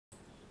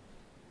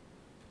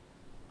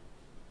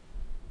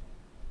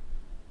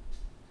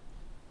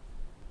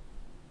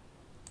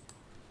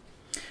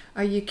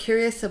Are you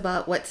curious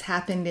about what's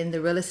happened in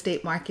the real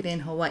estate market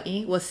in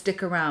Hawaii? Well,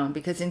 stick around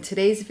because in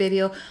today's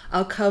video,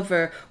 I'll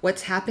cover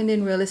what's happened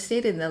in real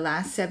estate in the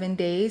last 7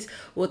 days.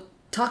 We'll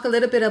talk a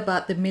little bit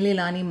about the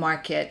Mililani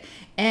market,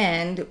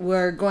 and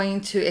we're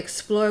going to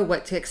explore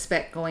what to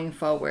expect going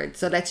forward.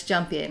 So let's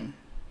jump in.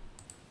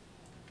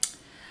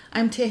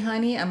 I'm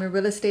Tehani. I'm a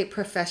real estate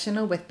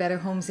professional with Better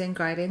Homes and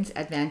Gardens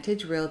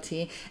Advantage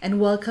Realty, and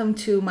welcome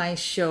to my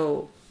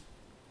show.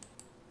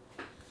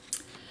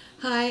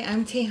 Hi,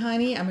 I'm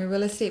Tehani. I'm a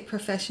real estate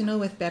professional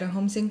with Better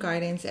Homes and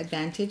Gardens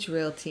Advantage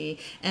Realty,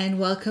 and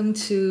welcome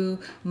to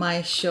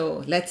my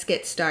show. Let's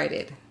get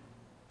started.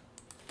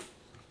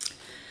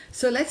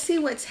 So let's see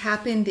what's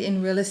happened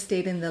in real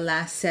estate in the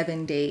last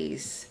 7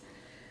 days.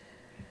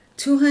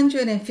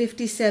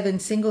 257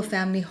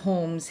 single-family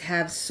homes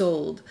have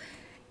sold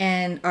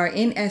and are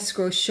in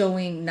escrow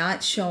showing,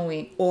 not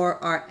showing,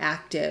 or are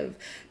active.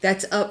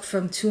 That's up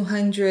from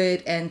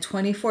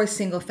 224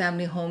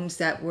 single-family homes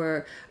that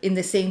were in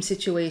the same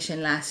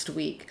situation last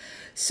week.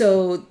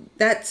 So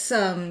that's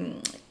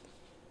something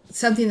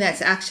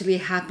that's actually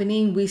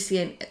happening. We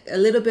see a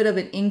little bit of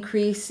an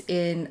increase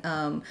in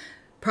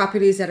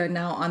properties that are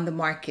now on the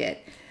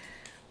market.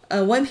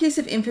 One piece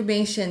of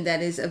information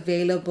that is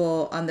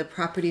available on the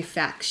property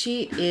fact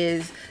sheet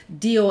is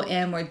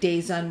DOM, or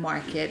days on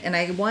market, and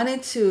I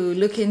wanted to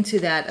look into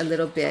that a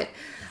little bit.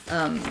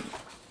 I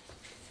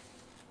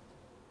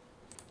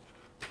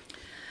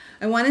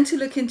wanted to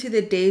look into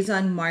the days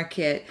on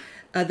market.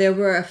 There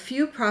were a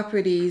few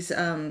properties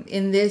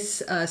in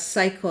this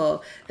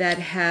cycle that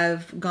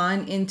have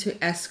gone into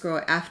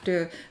escrow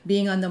after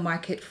being on the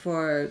market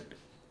for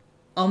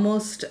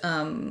almost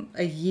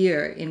a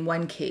year in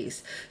one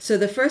case. So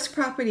the first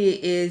property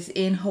is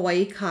in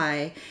Hawaii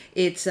Kai.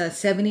 It's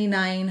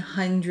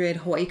 7900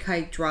 Hawaii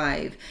Kai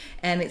Drive,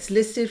 and it's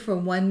listed for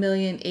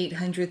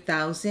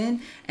 $1,800,000,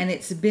 and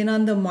it's been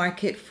on the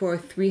market for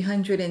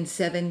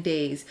 307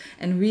 days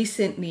and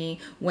recently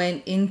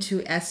went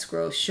into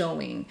escrow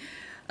showing.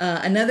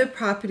 Another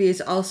property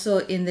is also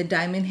in the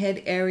Diamond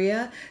Head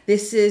area.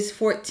 This is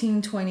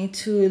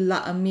 1422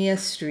 La'amia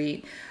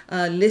Street,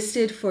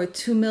 listed for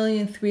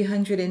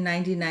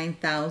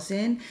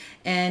 $2,399,000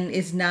 and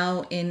is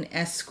now in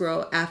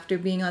escrow after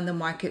being on the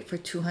market for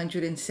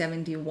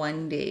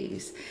 271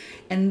 days.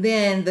 And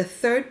then the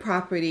third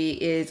property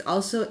is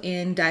also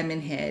in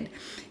Diamond Head.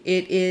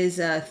 It is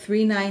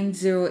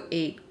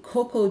 3908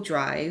 Cocoa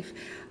Drive,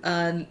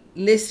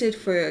 listed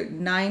for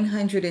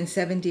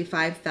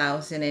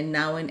 $975,000 and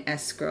now in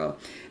escrow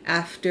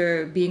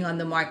after being on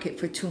the market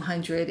for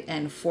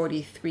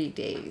 243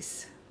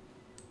 days.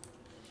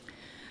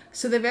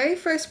 So the very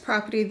first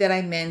property that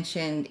I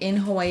mentioned in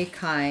Hawaii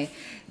Kai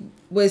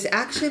was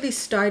actually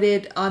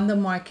started on the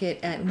market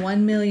at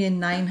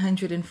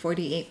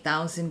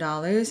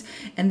 $1,948,000,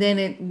 and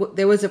then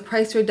there was a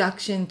price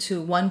reduction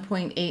to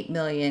 $1.8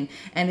 million,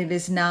 and it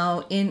is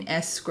now in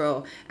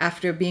escrow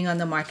after being on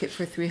the market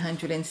for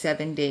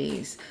 307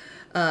 days.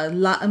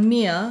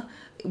 La'amia,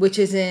 which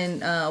is in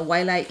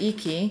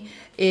Wailaiki,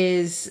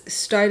 is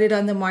started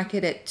on the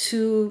market at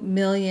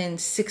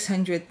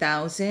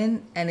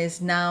 $2,600,000 and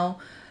is now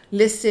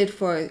listed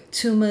for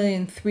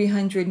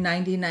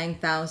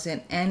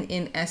 $2,399,000 and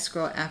in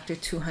escrow after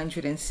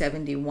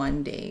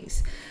 271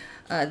 days.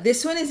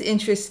 This one is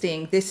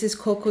interesting. This is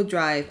Cocoa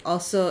Drive,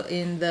 also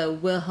in the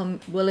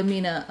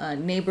Wilhelmina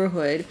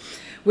neighborhood,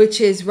 which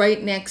is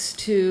right next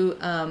to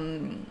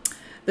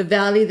the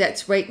valley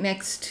that's right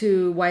next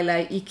to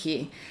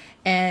Wailaiki.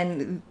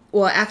 And,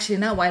 well, actually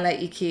not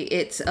Wailaiki,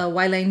 it's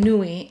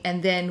Wailainui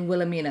and then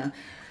Wilhelmina.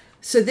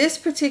 So this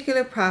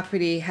particular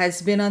property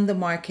has been on the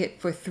market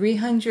for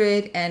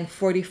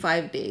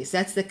 345 days.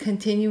 That's the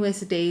continuous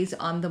days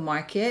on the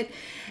market.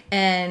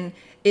 And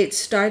it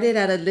started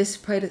at a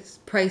list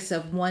price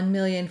of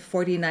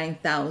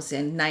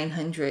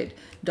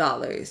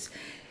 $1,049,900.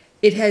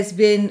 It has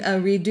been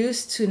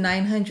reduced to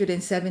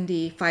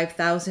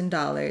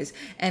 $975,000,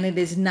 and it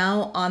is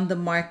now on the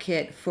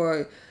market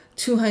for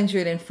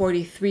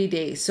 243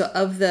 days. So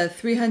of the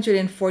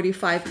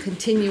 345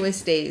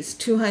 continuous days,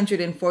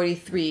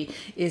 243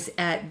 is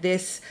at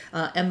this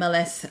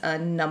MLS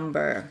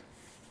number.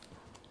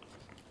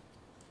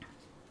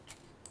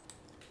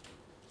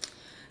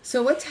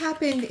 So what's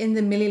happened in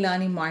the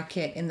Mililani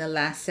market in the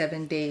last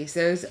 7 days?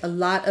 There's a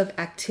lot of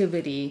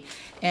activity,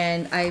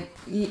 and I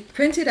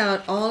printed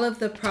out all of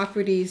the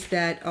properties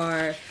that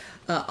are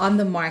on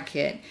the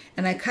market,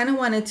 and I kind of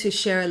wanted to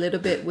share a little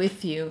bit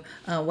with you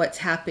what's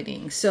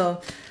happening.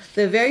 So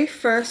the very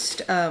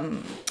first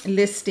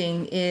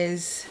listing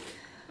is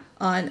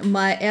on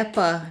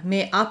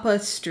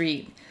Me'apa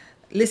Street,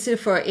 listed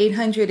for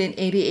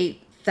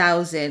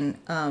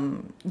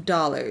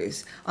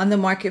 $888,000 on the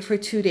market for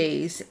 2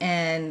 days,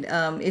 and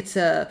it's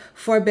a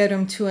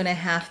 4-bedroom,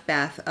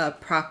 2.5-bath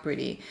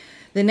property.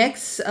 The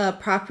next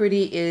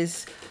property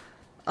is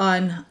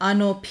on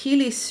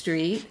Anopili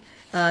Street,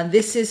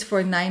 This is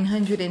for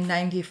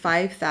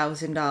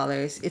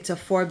 $995,000. It's a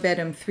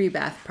 4-bedroom,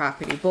 3-bath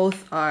property.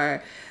 Both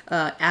are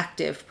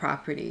active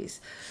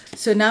properties.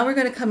 So now we're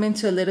going to come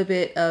into a little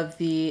bit of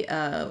the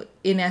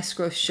in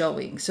escrow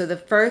showing. So the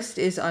first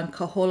is on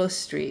Kaholo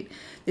Street.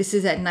 This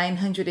is at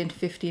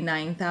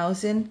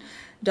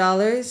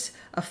 $959,000.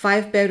 A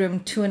 5-bedroom,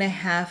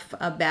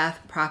 2.5-bath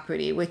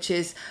property, which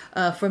is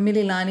for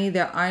Mililani.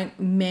 There aren't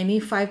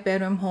many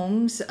 5-bedroom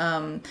homes,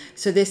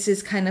 so this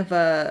is kind of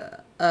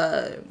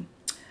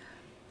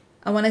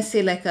I want to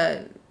say like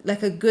a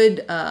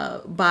good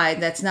buy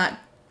that's not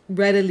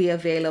readily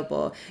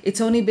available. It's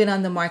only been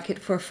on the market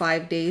for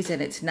 5 days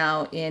and it's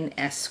now in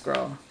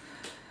escrow.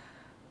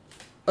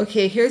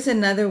 Okay, here's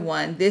another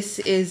one. This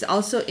is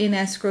also in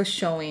escrow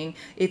showing.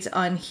 It's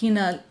on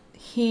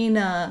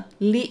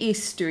Hinali'i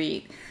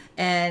Street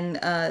and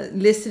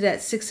listed at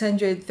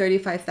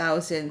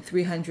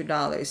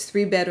 $635,300.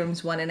 3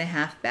 bedrooms,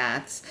 1.5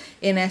 baths,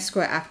 in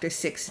escrow after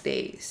 6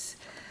 days.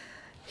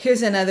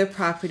 Here's another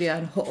property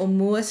on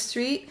Ho'omua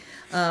Street,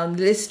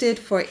 listed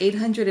for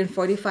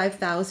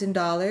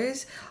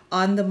 $845,000,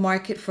 on the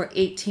market for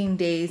 18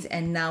 days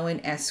and now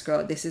in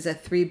escrow. This is a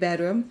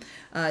 3-bedroom,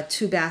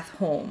 2-bath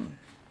home.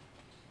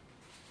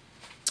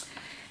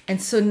 And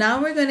so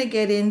now we're going to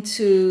get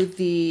into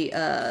the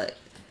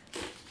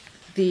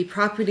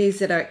properties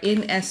that are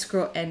in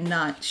escrow and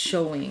not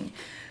showing.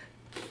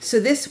 So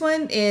this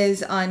one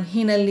is on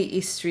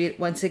Hinali'i Street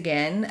once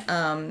again,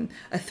 a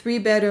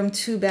 3-bedroom,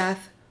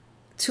 2-bath,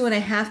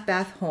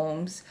 2.5-bath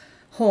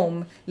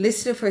home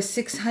listed for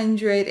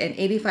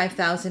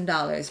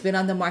 $685,000. Been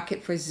on the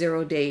market for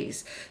 0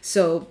 days.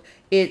 So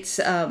it's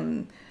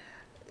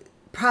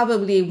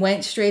probably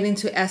went straight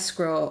into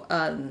escrow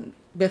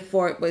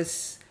before it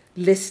was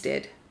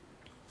listed.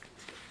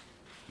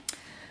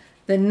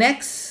 The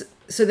next,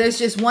 so there's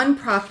just one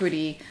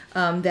property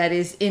that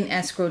is in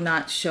escrow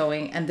not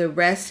showing, and the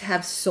rest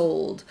have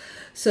sold.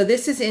 So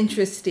this is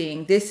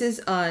interesting. This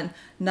is on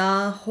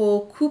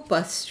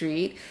Nahokupa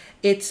Street.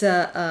 It's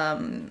a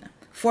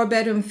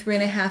 4-bedroom,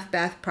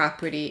 3.5-bath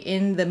property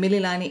in the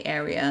Mililani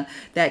area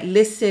that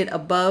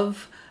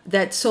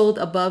sold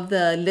above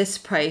the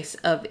list price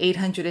of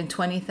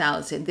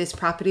 $820,000. This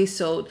property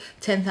sold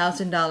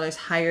 $10,000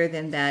 higher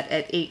than that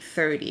at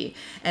 $830,000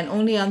 and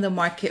only on the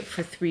market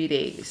for 3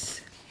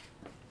 days.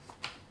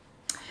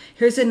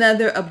 Here's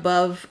another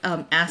above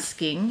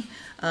asking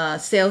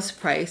sales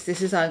price.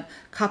 This is on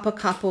Kapa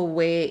Kapa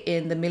Way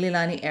in the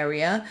Mililani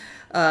area.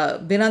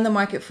 Been on the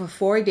market for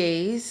 4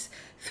 days,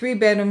 3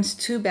 bedrooms,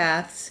 2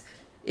 baths.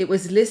 It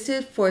was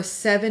listed for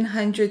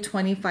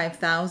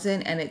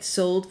 $725,000 and it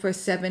sold for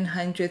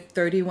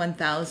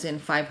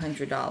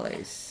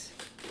 $731,500.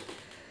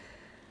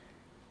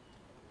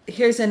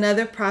 Here's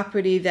another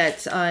property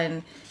that's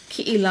on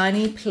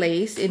Ki'ilani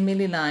Place in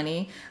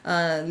Mililani,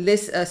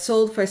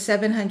 sold for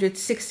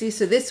 $760,000.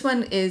 So this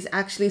one is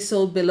actually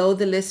sold below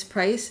the list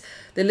price.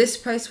 The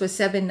list price was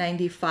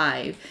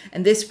 $795,000,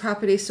 and this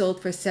property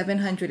sold for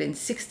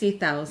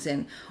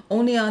 $760,000.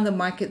 Only on the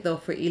market though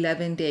for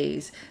 11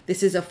 days.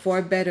 This is a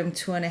 4-bedroom,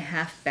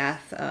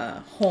 2.5-bath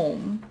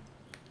home.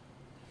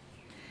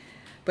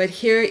 But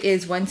here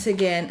is once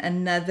again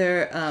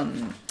another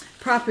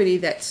property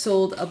that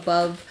sold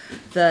above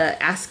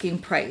the asking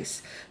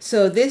price.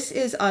 So this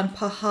is on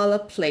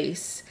Pahala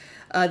Place.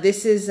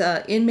 This is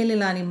in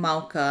Mililani,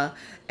 Mauka,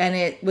 and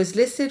it was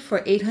listed for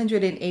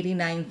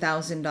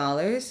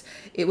 $889,000.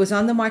 It was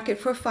on the market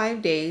for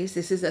 5 days.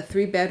 This is a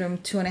 3-bedroom,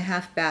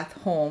 2.5-bath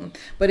home,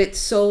 but it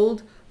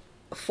sold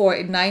for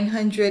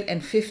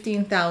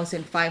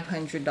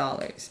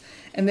 $915,500.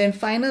 And then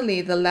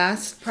finally, the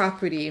last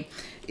property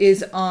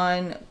is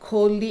on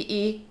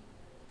Koliliko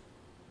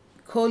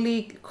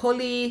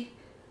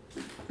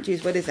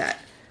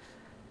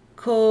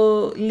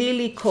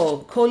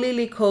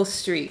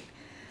Street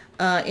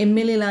in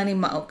Mililani,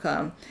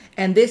 Mauka,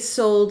 and this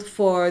sold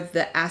for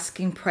the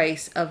asking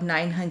price of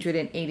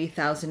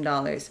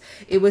 $980,000.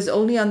 It was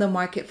only on the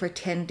market for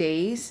 10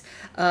 days,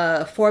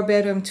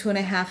 4-bedroom,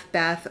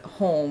 2.5-bath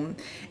home.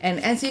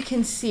 And as you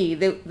can see,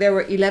 there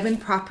were 11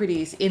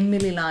 properties in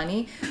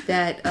Mililani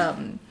that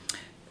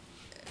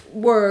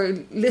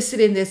were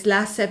listed in this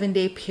last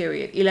 7-day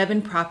period,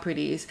 11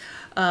 properties.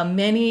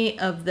 Many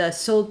of the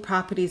sold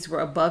properties were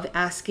above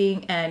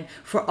asking, and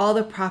for all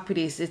the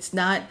properties,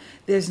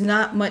 there's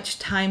not much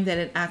time that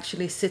it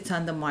actually sits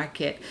on the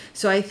market.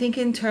 So I think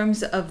in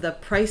terms of the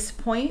price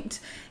point,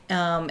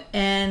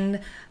 and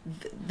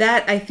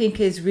that I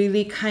think is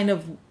really kind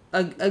of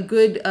a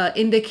good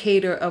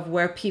indicator of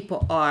where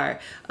people are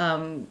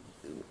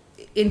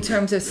in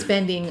terms of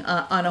spending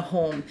on a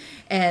home.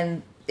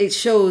 And it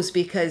shows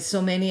because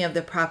so many of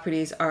the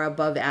properties are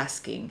above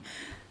asking.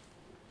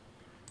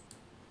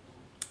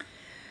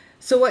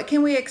 So what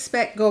can we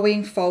expect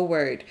going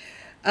forward?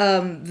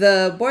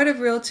 The Board of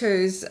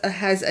Realtors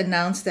has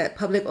announced that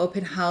public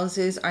open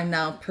houses are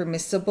now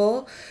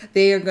permissible.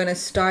 They are going to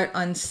start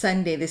on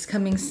Sunday, this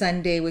coming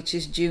Sunday, which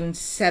is June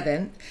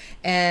 7th.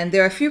 And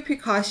there are a few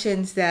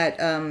precautions that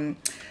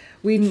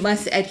we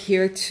must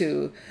adhere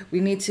to. We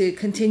need to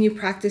continue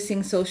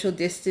practicing social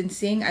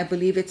distancing. I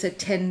believe it's a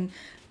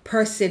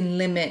 10-person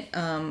limit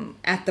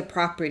at the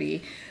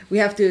property. We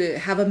have to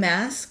have a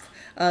mask.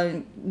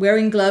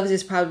 Wearing gloves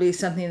is probably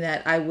something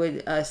that I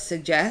would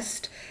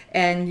suggest,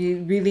 and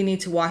you really need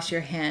to wash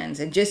your hands,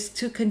 and just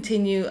to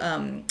continue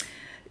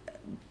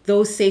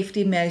those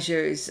safety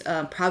measures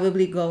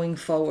probably going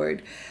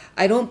forward.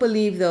 I don't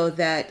believe, though,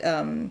 that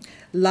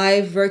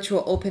live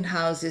virtual open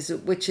houses,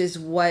 which is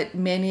what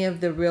many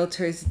of the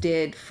realtors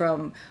did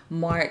from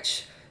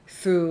March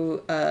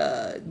through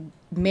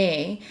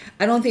May,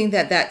 I don't think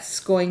that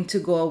that's going to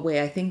go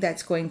away. I think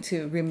that's going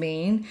to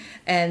remain,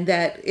 and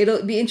that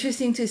it'll be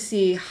interesting to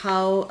see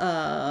how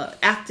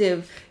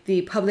active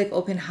the public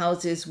open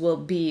houses will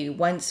be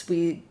once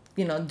we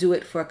do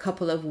it for a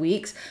couple of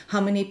weeks.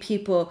 How many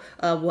people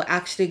will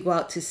actually go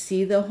out to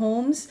see the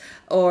homes,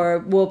 or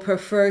will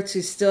prefer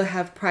to still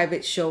have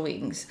private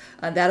showings?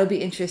 That'll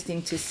be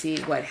interesting to see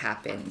what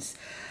happens.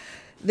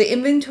 The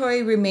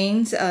inventory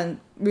remains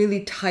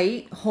really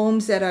tight.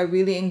 Homes that are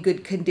really in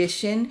good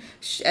condition,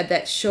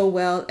 that show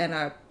well and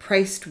are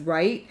priced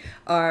right,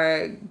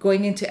 are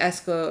going into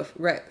escrow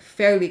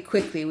fairly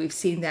quickly. We've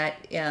seen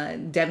that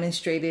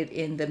demonstrated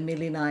in the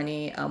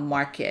Mililani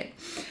market.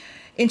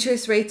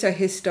 Interest rates are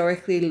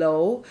historically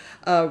low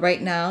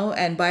right now,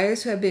 and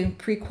buyers who have been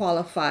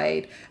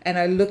pre-qualified and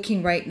are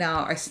looking right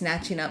now are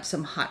snatching up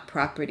some hot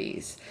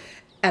properties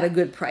at a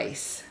good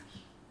price.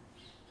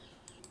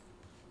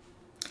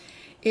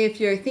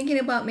 If you're thinking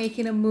about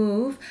making a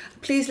move,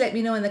 please let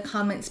me know in the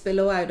comments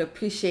below. I would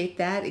appreciate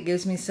that. It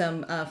gives me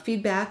some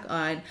feedback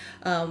on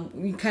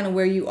kind of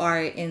where you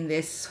are in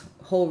this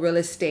whole real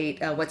estate,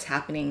 what's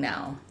happening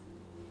now.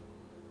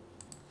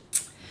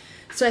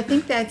 So I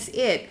think that's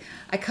it.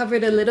 I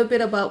covered a little bit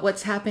about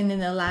what's happened in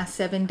the last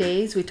 7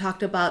 days. We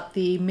talked about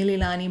the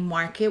Mililani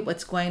market,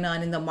 what's going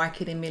on in the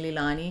market in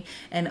Mililani,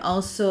 and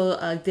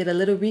also did a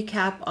little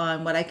recap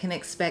on what I can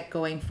expect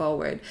going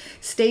forward.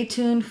 Stay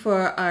tuned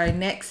for our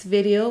next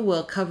video.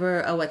 We'll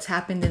cover what's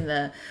happened in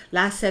the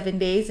last 7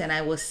 days, and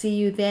I will see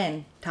you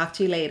then. Talk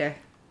to you later.